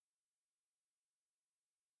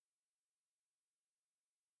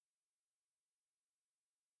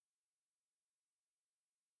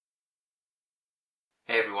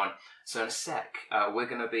Hey everyone, so in a sec, we're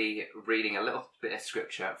going to be reading a little bit of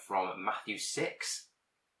scripture from Matthew 6.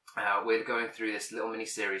 We're going through this little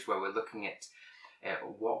mini-series where we're looking at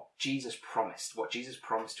what Jesus promised to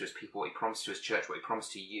his people, what he promised to his church, what he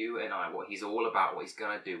promised to you and I, what he's all about, what he's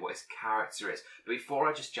going to do, what his character is. But before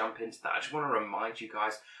I just jump into that, I just want to remind you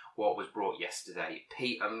guys what was brought yesterday.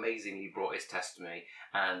 Pete amazingly brought his testimony,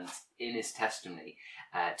 and in his testimony,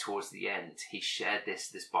 towards the end, he shared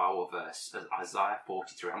this Bible verse, Isaiah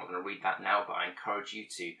 43. I'm not going to read that now, but I encourage you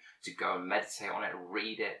to go and meditate on it,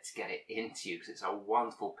 read it, to get it into you, because it's a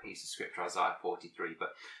wonderful piece of scripture, Isaiah 43.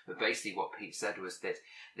 But basically what Pete said was that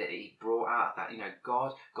he brought out that,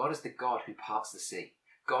 God is the God who parts the sea.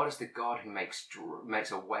 God is the God who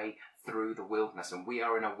makes a way through the wilderness, and we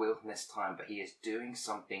are in a wilderness time, but he is doing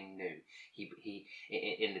something new. He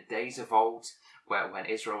in the days of old, when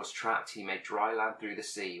Israel was trapped, he made dry land through the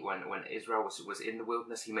sea. When Israel was in the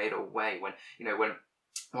wilderness, he made a way. When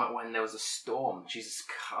there was a storm, Jesus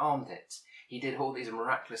calmed it. He did all these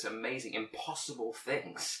miraculous, amazing, impossible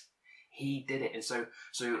things. He did it. And so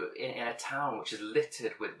in a town which is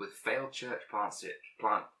littered with failed church plants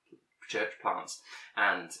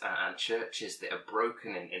and churches that are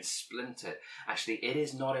broken and splintered, actually it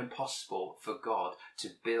is not impossible for God to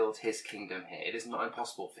build his kingdom here. It is not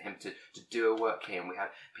impossible for him to do a work here. And we had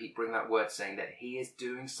Pete bring that word saying that he is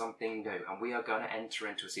doing something new, and we are going to enter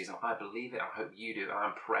into a season. I believe it. I hope you do.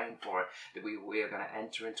 I'm praying for it, that we are going to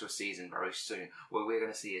enter into a season very soon where we're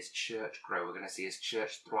going to see his church grow. We're going to see his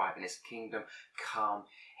church thrive and his kingdom come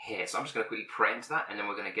here. So I'm just going to quickly pray into that, and then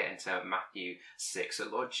we're going to get into Matthew 6. So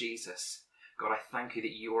Lord Jesus, God, I thank you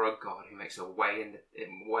that you are a God who makes a way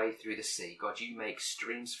way through the sea. God, you make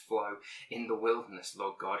streams flow in the wilderness,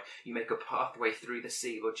 Lord God. You make a pathway through the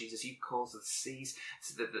sea, Lord Jesus. You cause the seas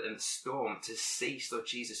and the storm to cease, Lord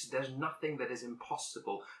Jesus. There's nothing that is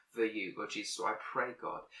impossible for you, Lord Jesus. So I pray,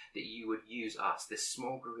 God, that you would use us, this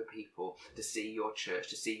small group of people, to see your church,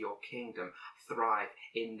 to see your kingdom thrive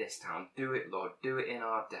in this town. Do it, Lord. Do it in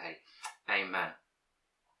our day. Amen.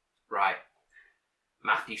 Right.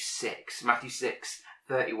 Matthew 6,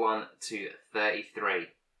 31 to 33.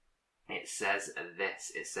 It says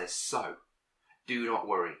this. It says, "So, do not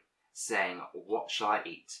worry, saying, what shall I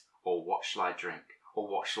eat? Or what shall I drink? Or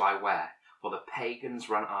what shall I wear? For the pagans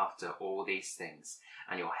run after all these things,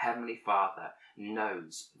 and your heavenly Father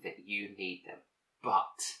knows that you need them.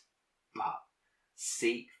 But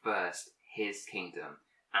seek first his kingdom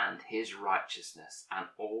and his righteousness, and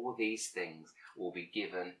all these things will be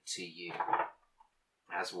given to you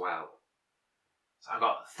as well." So I've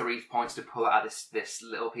got 3 points to pull out of this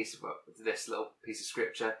little piece of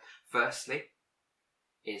scripture. Firstly,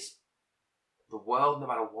 is the world, no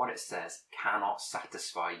matter what it says, cannot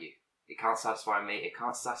satisfy you. It can't satisfy me. It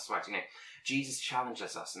can't satisfy you. Jesus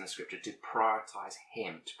challenges us in the scripture to prioritize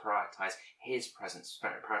him, to prioritize his presence, to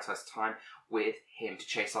prioritize time with him, to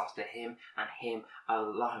chase after him and him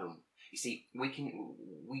alone. You see, we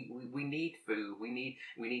need food, we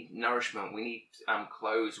need nourishment, we need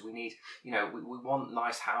clothes, we need, we want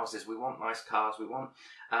nice houses, we want nice cars, we want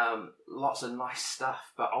lots of nice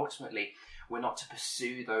stuff, but ultimately we're not to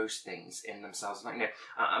pursue those things in themselves.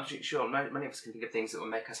 I'm sure many of us can think of things that will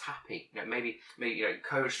make us happy. Maybe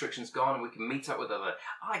COVID restrictions gone and we can meet up with other.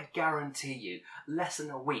 I guarantee you, less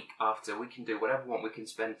than a week after we can do whatever we want, we can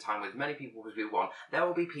spend time with many people as we want. There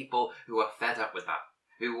will be people who are fed up with that.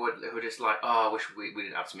 Who are just like, oh, I wish we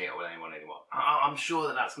didn't have to meet up with anyone anymore. I'm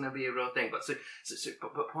sure that's going to be a real thing. But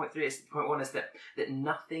point one is that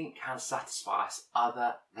nothing can satisfy us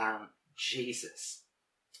other than Jesus.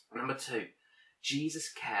 Number 2,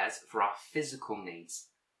 Jesus cares for our physical needs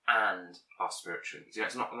and our spiritual needs.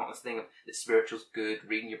 It's not this thing of that spiritual's good,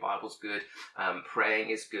 reading your Bible's good,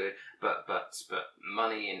 praying is good, but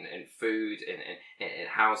money and food and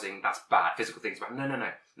housing, that's bad. Physical things bad.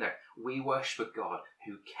 No. We worship a God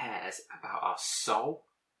who cares about our soul,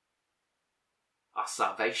 our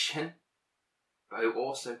salvation, but who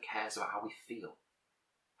also cares about how we feel,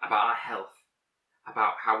 about our health,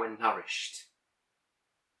 about how we're nourished.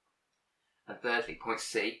 And thirdly, point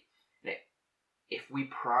C, if we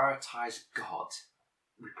prioritize God,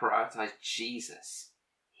 we prioritize Jesus,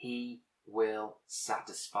 he will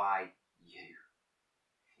satisfy you.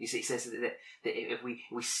 You see, it says that if we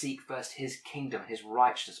seek first his kingdom, his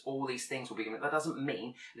righteousness, all these things will be given. That doesn't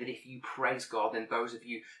mean that if you praise God, then those of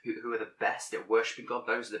you who are the best at worshiping God,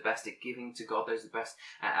 those are the best at giving to God, those are the best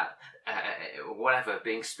at whatever,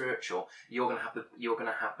 being spiritual, you're going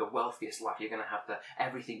to have the wealthiest life. You're going to have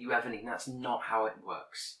everything you ever need. And that's not how it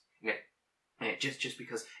works. Just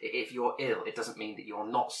because if you're ill, it doesn't mean that you're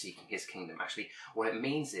not seeking his kingdom. Actually, what it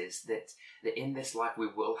means is that in this life we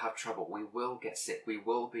will have trouble. We will get sick. We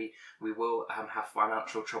will have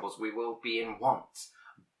financial troubles. We will be in want.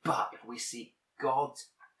 But if we seek God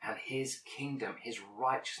and his kingdom, his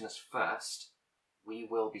righteousness first, we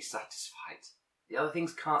will be satisfied. The other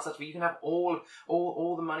things can't satisfy. You can have all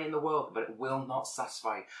the money in the world, but it will not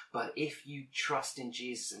satisfy you. But if you trust in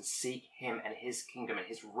Jesus and seek him and his kingdom and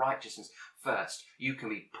his righteousness first, you can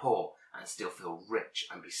be poor and still feel rich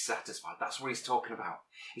and be satisfied. That's what he's talking about.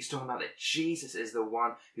 He's talking about that Jesus is the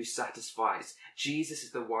one who satisfies. Jesus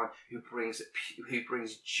is the one who brings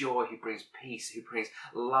joy, who brings peace, who brings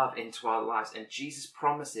love into our lives. And Jesus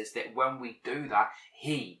promises that when we do that,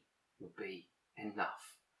 he will be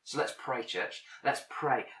enough. So let's pray, church. Let's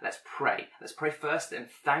pray. Let's pray. Let's pray first and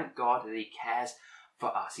thank God that he cares for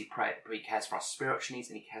us. He cares for our spiritual needs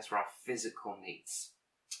and he cares for our physical needs.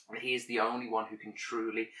 And he is the only one who can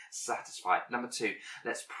truly satisfy. Number 2,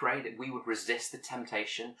 let's pray that we would resist the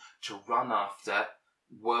temptation to run after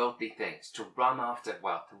worldly things, to run after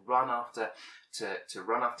wealth, to run after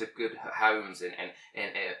good homes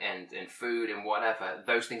and food and whatever.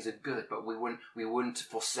 Those things are good, but we wouldn't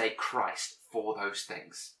forsake Christ for those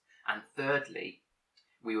things. And thirdly,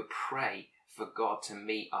 we would pray for God to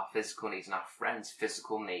meet our physical needs and our friends'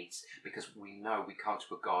 physical needs, because we know we come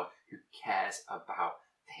to a God who cares about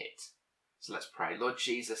it. So let's pray. Lord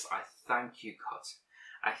Jesus, I thank you, God.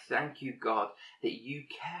 I thank you, God, that you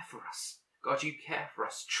care for us. God, you care for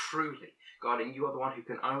us truly. God, and you are the one who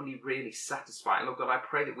can only really satisfy. And Lord God, I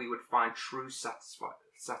pray that we would find true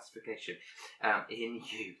satisfaction in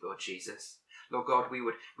you, Lord Jesus. Lord God, we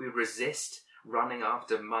would resist running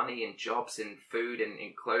after money and jobs and food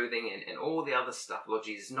and clothing and all the other stuff, Lord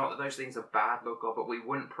Jesus. Not that those things are bad, Lord God, but we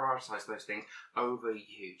wouldn't prioritize those things over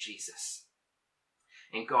you, Jesus.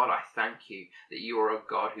 And God, I thank you that you are a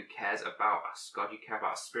God who cares about us. God, you care about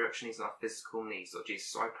our spiritual needs and our physical needs, Lord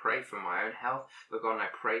Jesus. So I pray for my own health, Lord God, and I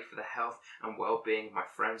pray for the health and well-being of my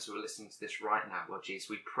friends who are listening to this right now, Lord Jesus.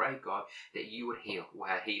 We pray, God, that you would heal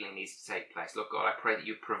where healing needs to take place. Lord God, I pray that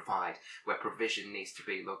you provide where provision needs to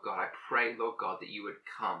be, Lord God. I pray, Lord God, that you would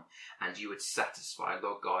come and you would satisfy,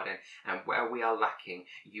 Lord God, and where we are lacking,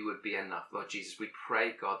 you would be enough, Lord Jesus. We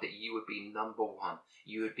pray, God, that you would be number one.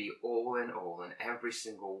 You would be all in every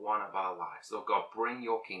single one of our lives. Lord God, bring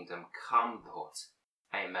your kingdom. Come, Lord.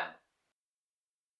 Amen.